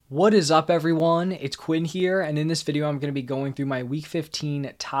What is up, everyone? It's Quinn here, and in this video, I'm going to be going through my Week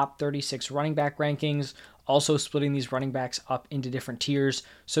 15 top 36 running back rankings, also splitting these running backs up into different tiers.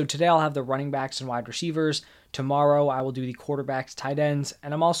 So today, I'll have the running backs and wide receivers. Tomorrow, I will do the quarterbacks, tight ends,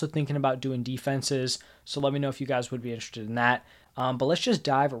 and I'm also thinking about doing defenses. So let me know if you guys would be interested in that. But let's just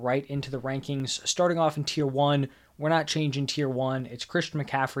dive right into the rankings. Starting off in tier 1, we're not changing tier 1. It's Christian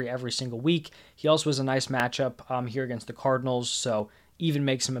McCaffrey every single week. He also has a nice matchup here against the Cardinals, so even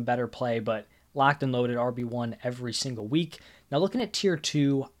makes him a better play, but locked and loaded RB1 every single week. Now looking at tier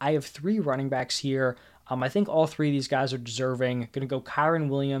 2, I have 3 running backs here. I think all 3 of these guys are deserving. Going to go Kyren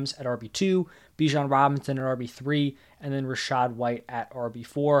Williams at RB2, Bijan Robinson at RB3, and then Rachaad White at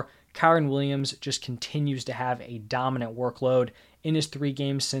RB4. Kyren Williams just continues to have a dominant workload in his 3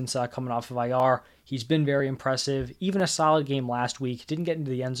 games since coming off of IR. He's been very impressive. Even a solid game last week. Didn't get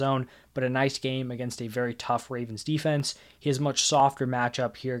into the end zone, but a nice game against a very tough Ravens defense. He has a much softer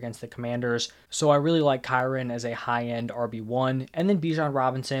matchup here against the Commanders. So I really like Kyren as a high-end RB1. And then Bijan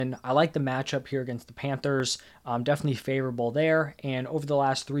Robinson. I like the matchup here against the Panthers. Definitely favorable there. And over the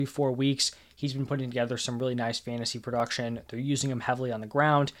last 3-4 weeks, he's been putting together some really nice fantasy production. They're using him heavily on the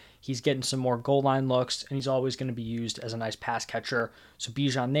ground. He's getting some more goal line looks, and he's always going to be used as a nice pass catcher. So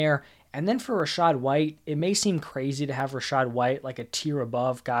Bijan there. And then for Rachaad White, it may seem crazy to have Rachaad White like a tier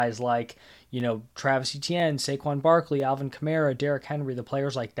above guys like, Travis Etienne, Saquon Barkley, Alvin Kamara, Derrick Henry, the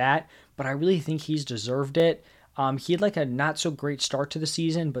players like that. But I really think he's deserved it. He had like a not so great start to the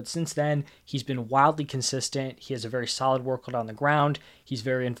season, but since then he's been wildly consistent. He has a very solid workload on the ground. He's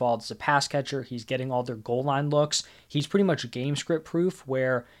very involved as a pass catcher. He's getting all their goal line looks. He's pretty much game script proof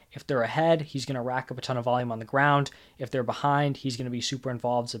where if they're ahead, he's going to rack up a ton of volume on the ground. If they're behind, he's going to be super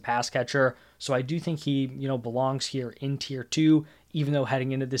involved as a pass catcher. So I do think he, belongs here in tier 2, even though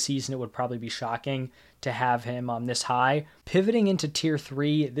heading into the season, it would probably be shocking to have him this high. Pivoting into tier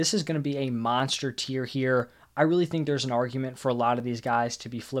 3, this is going to be a monster tier here. I really think there's an argument for a lot of these guys to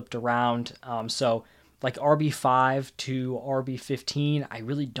be flipped around. So like RB5 to RB15, I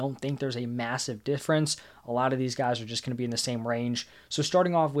really don't think there's a massive difference. A lot of these guys are just going to be in the same range. So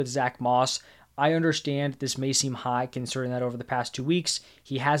starting off with Zach Moss, I understand this may seem high considering that over the past 2 weeks,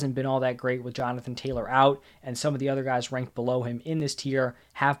 he hasn't been all that great with Jonathan Taylor out, and some of the other guys ranked below him in this tier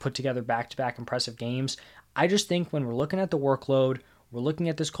have put together back-to-back impressive games. I just think when we're looking at the workload, we're looking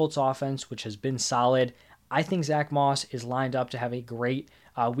at this Colts offense, which has been solid. I think Zach Moss is lined up to have a great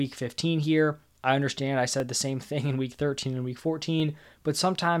Week 15 here. I understand I said the same thing in Week 13 and Week 14, but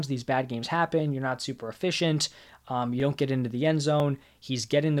sometimes these bad games happen. You're not super efficient. You don't get into the end zone. He's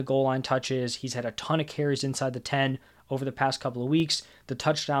getting the goal line touches. He's had a ton of carries inside the 10 over the past couple of weeks. The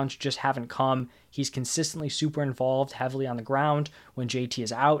touchdowns just haven't come. He's consistently super involved heavily on the ground when JT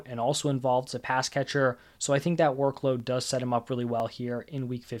is out and also involved as a pass catcher. So I think that workload does set him up really well here in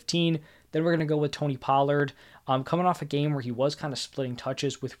Week 15. Then we're going to go with Tony Pollard. Coming off a game where he was kind of splitting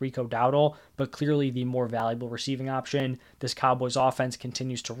touches with Rico Dowdle, but clearly the more valuable receiving option. This Cowboys offense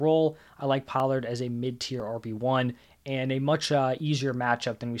continues to roll. I like Pollard as a mid-tier RB1 and a much easier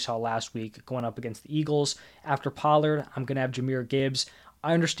matchup than we saw last week going up against the Eagles. After Pollard, I'm going to have Jahmyr Gibbs.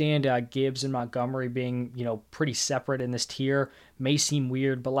 I understand Gibbs and Montgomery being, pretty separate in this tier may seem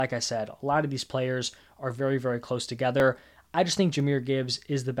weird, but like I said, a lot of these players are very, very close together. I just think Jahmyr Gibbs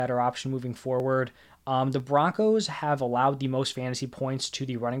is the better option moving forward. The Broncos have allowed the most fantasy points to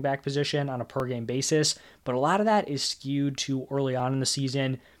the running back position on a per-game basis, but a lot of that is skewed to early on in the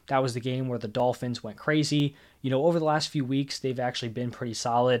season. That was the game where the Dolphins went crazy. Over the last few weeks, they've actually been pretty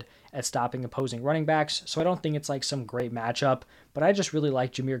solid at stopping opposing running backs, so I don't think it's like some great matchup, but I just really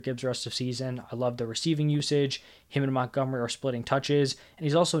like Jahmyr Gibbs the rest of the season. I love the receiving usage. Him and Montgomery are splitting touches, and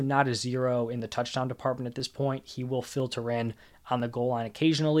he's also not a zero in the touchdown department at this point. He will filter in on the goal line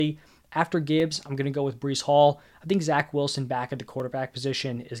occasionally. After Gibbs, I'm going to go with Breece Hall. I think Zach Wilson back at the quarterback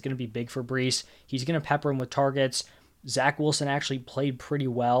position is going to be big for Breece. He's going to pepper him with targets. Zach Wilson actually played pretty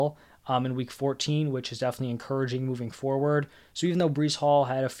well in Week 14, which is definitely encouraging moving forward. So even though Breece Hall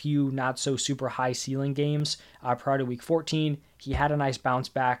had a few not so super high ceiling games prior to Week 14, he had a nice bounce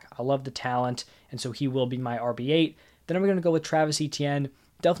back. I love the talent, and so he will be my RB8. Then I'm going to go with Travis Etienne.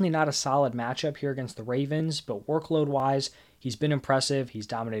 Definitely not a solid matchup here against the Ravens, but workload-wise, he's been impressive. He's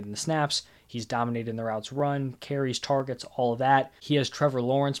dominating the snaps. He's dominating the routes run, carries, targets, all of that. He has Trevor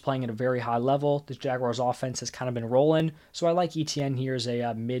Lawrence playing at a very high level. The Jaguars offense has kind of been rolling. So I like Etienne here as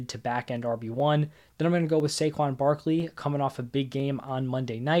a mid to back end RB1. Then I'm going to go with Saquon Barkley coming off a big game on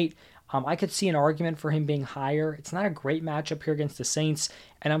Monday night. I could see an argument for him being higher. It's not a great matchup here against the Saints,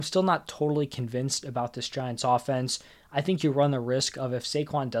 and I'm still not totally convinced about this Giants offense. I think you run the risk of if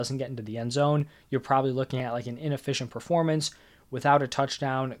Saquon doesn't get into the end zone, you're probably looking at like an inefficient performance without a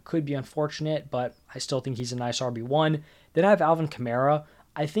touchdown. Could be unfortunate, but I still think he's a nice RB1. Then I have Alvin Kamara.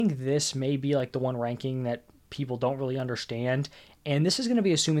 I think this may be like the one ranking that people don't really understand. And this is going to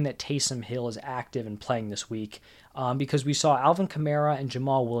be assuming that Taysom Hill is active and playing this week, because we saw Alvin Kamara and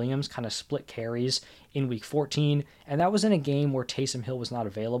Jamal Williams kind of split carries in week 14, and that was in a game where Taysom Hill was not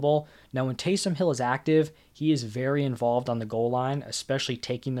available. Now, when Taysom Hill is active, he is very involved on the goal line, especially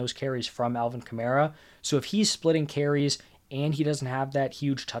taking those carries from Alvin Kamara. So if he's splitting carries and he doesn't have that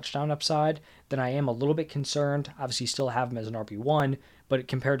huge touchdown upside, then I am a little bit concerned. Obviously, still have him as an RB1, but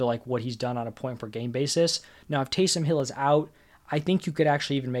compared to like what he's done on a point per game basis. Now, if Taysom Hill is out, I think you could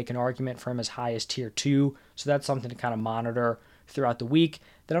actually even make an argument for him as high as tier 2. So that's something to kind of monitor throughout the week.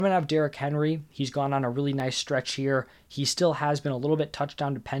 Then I'm going to have Derrick Henry. He's gone on a really nice stretch here. He still has been a little bit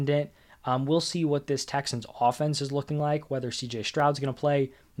touchdown dependent. We'll see what this Texans offense is looking like, whether CJ Stroud's going to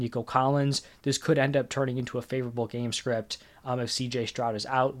play, Nico Collins. This could end up turning into a favorable game script if CJ Stroud is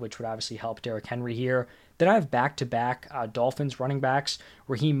out, which would obviously help Derrick Henry here. Then I have back-to-back Dolphins running backs,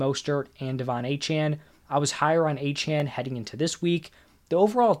 Raheem Mostert and Devon Achane. I was higher on Achane heading into this week. The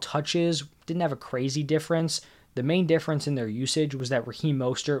overall touches didn't have a crazy difference. The main difference in their usage was that Raheem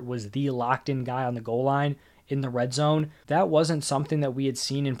Mostert was the locked-in guy on the goal line in the red zone. That wasn't something that we had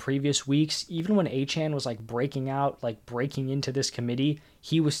seen in previous weeks. Even when Achane was like breaking out, like breaking into this committee,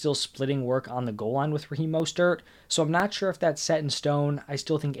 he was still splitting work on the goal line with Raheem Mostert. So I'm not sure if that's set in stone. I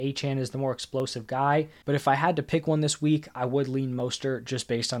still think Achane is the more explosive guy. But if I had to pick one this week, I would lean Mostert just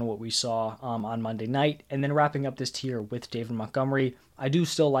based on what we saw on Monday night. And then wrapping up this tier with David Montgomery. I do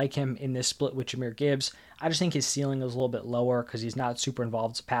still like him in this split with Jahmyr Gibbs. I just think his ceiling is a little bit lower because he's not super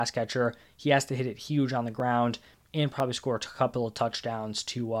involved as a pass catcher. He has to hit it huge on the ground and probably score a couple of touchdowns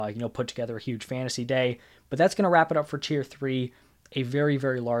to put together a huge fantasy day. But that's going to wrap it up for tier 3, a very,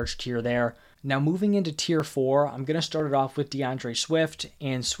 very large tier there. Now moving into tier 4, I'm going to start it off with DeAndre Swift,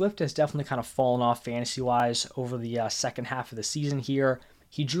 and Swift has definitely kind of fallen off fantasy-wise over the second half of the season here.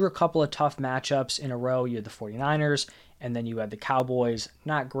 He drew a couple of tough matchups in a row. You had the 49ers, and then you had the Cowboys.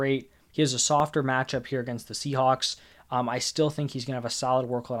 Not great. He has a softer matchup here against the Seahawks. I still think he's going to have a solid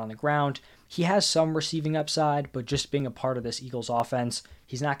workload on the ground. He has some receiving upside, but just being a part of this Eagles offense,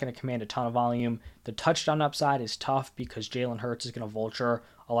 he's not going to command a ton of volume. The touchdown upside is tough because Jalen Hurts is going to vulture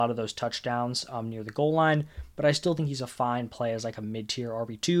a lot of those touchdowns near the goal line, but I still think he's a fine play as like a mid-tier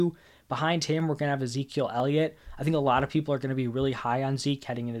RB2. Behind him, we're going to have Ezekiel Elliott. I think a lot of people are going to be really high on Zeke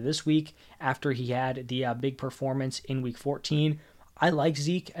heading into this week after he had the big performance in week 14. I like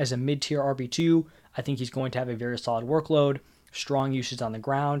Zeke as a mid-tier RB2. I think he's going to have a very solid workload, strong usage on the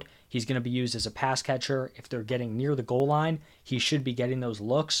ground. He's going to be used as a pass catcher. If they're getting near the goal line, he should be getting those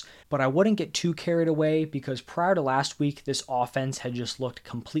looks. But I wouldn't get too carried away because prior to last week, this offense had just looked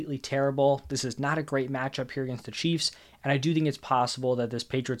completely terrible. This is not a great matchup here against the Chiefs, and I do think it's possible that this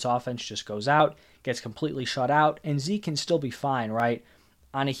Patriots offense just goes out, gets completely shut out, and Zeke can still be fine, right?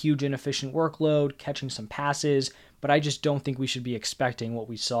 On a huge inefficient workload, catching some passes, but I just don't think we should be expecting what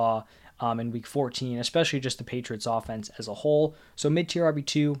we saw in week 14, especially just the Patriots offense as a whole. So mid-tier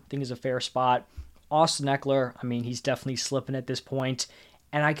RB2, I think is a fair spot. Austin Eckler, I mean, he's definitely slipping at this point,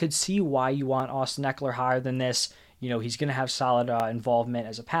 and I could see why you want Austin Eckler higher than this. You know, he's going to have solid involvement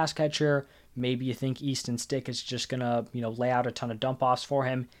as a pass catcher. Maybe you think Easton Stick is just going to, lay out a ton of dump-offs for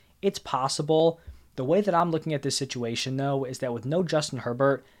him. It's possible. The way that I'm looking at this situation, though, is that with no Justin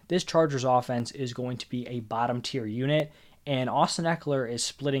Herbert, this Chargers offense is going to be a bottom-tier unit, and Austin Eckler is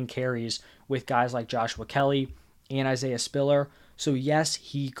splitting carries with guys like Joshua Kelly and Isaiah Spiller. So yes,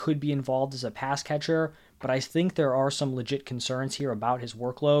 he could be involved as a pass catcher, but I think there are some legit concerns here about his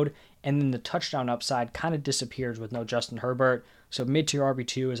workload, and then the touchdown upside kind of disappears with no Justin Herbert. So mid-tier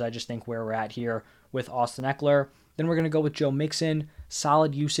RB2 is, I just think, where we're at here with Austin Eckler. Then we're going to go with Joe Mixon,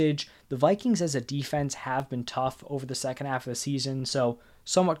 solid usage. The Vikings as a defense have been tough over the second half of the season, so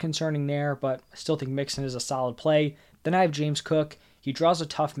somewhat concerning there, but I still think Mixon is a solid play. Then I have James Cook. He draws a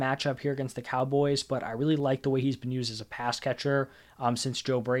tough matchup here against the Cowboys, but I really like the way he's been used as a pass catcher since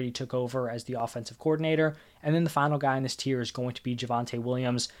Joe Brady took over as the offensive coordinator. And then the final guy in this tier is going to be Javonte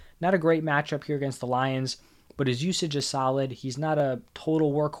Williams. Not a great matchup here against the Lions, but his usage is solid. He's not a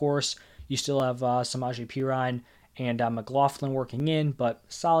total workhorse. You still have Samaje Perine and McLaughlin working in, but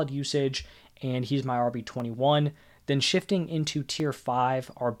solid usage, and he's my RB21. Then shifting into tier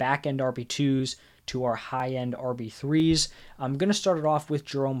 5, our back-end RB2s to our high-end RB3s. I'm going to start it off with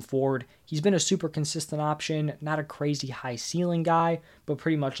Jerome Ford. He's been a super consistent option, not a crazy high ceiling guy, but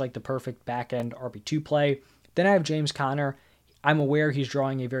pretty much like the perfect back-end RB2 play. Then I have James Conner. I'm aware he's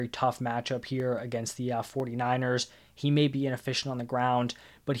drawing a very tough matchup here against the 49ers. He may be inefficient on the ground,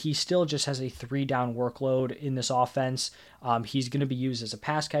 but he still just has a 3-down workload in this offense. He's going to be used as a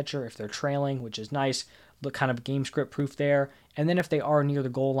pass catcher if they're trailing, which is nice. Look, kind of game script proof there. And then if they are near the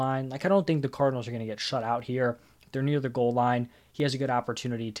goal line, like I don't think the Cardinals are going to get shut out here. If they're near the goal line, he has a good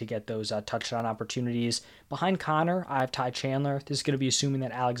opportunity to get those touchdown opportunities. Behind Connor, I have Ty Chandler. This is going to be assuming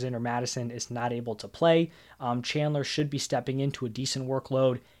that Alexander Mattison is not able to play. Chandler should be stepping into a decent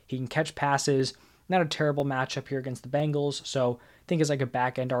workload. He can catch passes. Not a terrible matchup here against the Bengals, so I think it's like a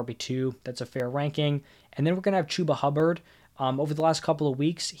back-end RB2. That's a fair ranking. And then we're going to have Chuba Hubbard. Over the last couple of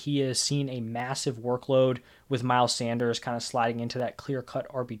weeks, he has seen a massive workload with Miles Sanders kind of sliding into that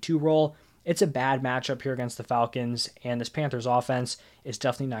clear-cut RB2 role. It's a bad matchup here against the Falcons, and this Panthers offense is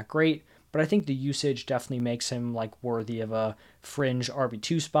definitely not great, but I think the usage definitely makes him like worthy of a fringe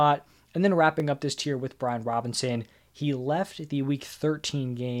RB2 spot. And then wrapping up this tier with Brian Robinson, he left the Week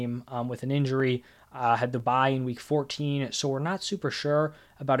 13 game with an injury, had the bye in Week 14, so we're not super sure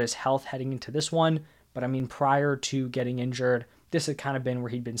about his health heading into this one. But I mean, prior to getting injured, this had kind of been where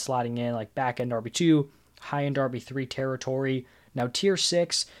he'd been sliding in, like back-end RB2, high-end RB3 territory. Now, tier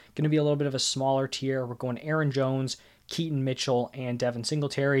 6, going to be a little bit of a smaller tier. We're going Aaron Jones, Keaton Mitchell, and Devin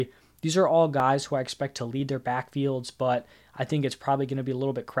Singletary. These are all guys who I expect to lead their backfields, but I think it's probably going to be a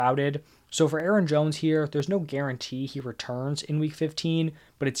little bit crowded. So for Aaron Jones here, there's no guarantee he returns in Week 15,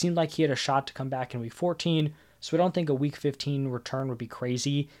 but it seemed like he had a shot to come back in Week 14, so I don't think a Week 15 return would be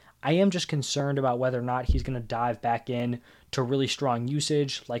crazy. I am just concerned about whether or not he's going to dive back in to really strong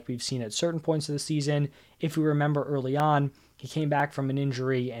usage like we've seen at certain points of the season. If we remember early on, he came back from an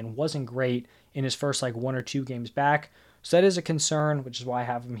injury and wasn't great in his first like 1 or 2 games back. So that is a concern, which is why I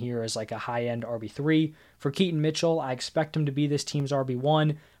have him here as like a high-end RB3. For Keaton Mitchell, I expect him to be this team's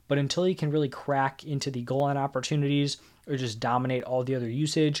RB1, but until he can really crack into the goal line opportunities or just dominate all the other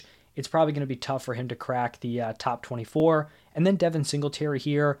usage, it's probably going to be tough for him to crack the top 24. And then Devin Singletary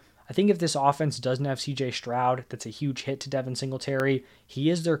here. I think if this offense doesn't have CJ Stroud, that's a huge hit to Devin Singletary. He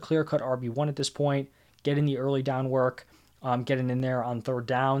is their clear-cut RB1 at this point, getting the early down work, getting in there on third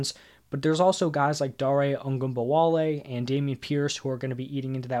downs. But there's also guys like Dare Ogunbowale and Dameon Pierce who are going to be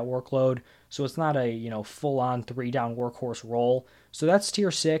eating into that workload. So it's not a full-on 3-down workhorse role. So that's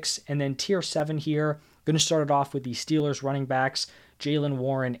tier 6. And then tier 7 here, going to start it off with the Steelers running backs, Jaylen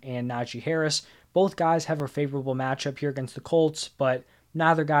Warren and Najee Harris. Both guys have a favorable matchup here against the Colts, but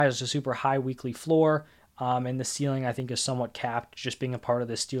neither guy has a super high weekly floor, and the ceiling I think is somewhat capped just being a part of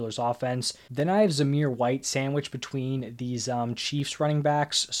the Steelers offense. Then I have Zamir White sandwiched between these Chiefs running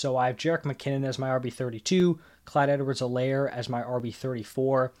backs. So I have Jerick McKinnon as my RB32, Clyde Edwards-Helaire as my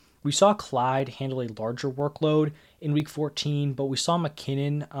RB34. We saw Clyde handle a larger workload in Week 14, but we saw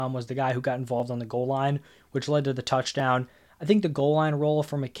McKinnon was the guy who got involved on the goal line, which led to the touchdown. I think the goal line role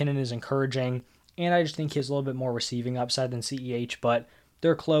for McKinnon is encouraging, and I just think he has a little bit more receiving upside than CEH, but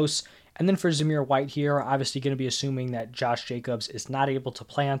they're close. And then for Zamir White here, obviously going to be assuming that Josh Jacobs is not able to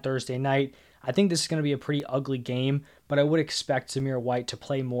play on Thursday night. I think this is going to be a pretty ugly game, but I would expect Zamir White to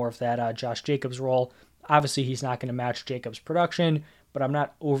play more of that Josh Jacobs role. Obviously, he's not going to match Jacobs' production, but I'm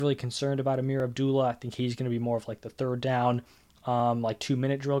not overly concerned about Amir Abdullah. I think he's going to be more of like the third down, like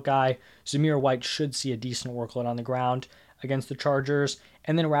 2-minute drill guy. Zamir White should see a decent workload on the ground against the Chargers.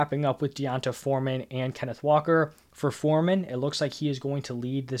 And then wrapping up with Deonta Foreman and Kenneth Walker. For Foreman, it looks like he is going to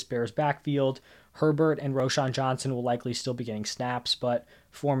lead this Bears backfield. Herbert and Roschon Johnson will likely still be getting snaps, but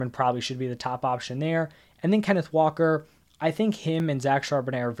Foreman probably should be the top option there. And then Kenneth Walker, I think him and Zach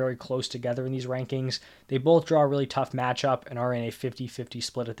Charbonnet are very close together in these rankings. They both draw a really tough matchup and are in a 50-50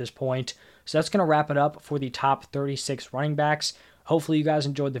 split at this point. So that's going to wrap it up for the top 36 running backs. Hopefully you guys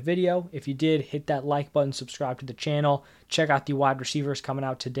enjoyed the video. If you did, hit that like button, subscribe to the channel. Check out the wide receivers coming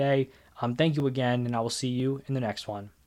out today. Thank you again, and I will see you in the next one.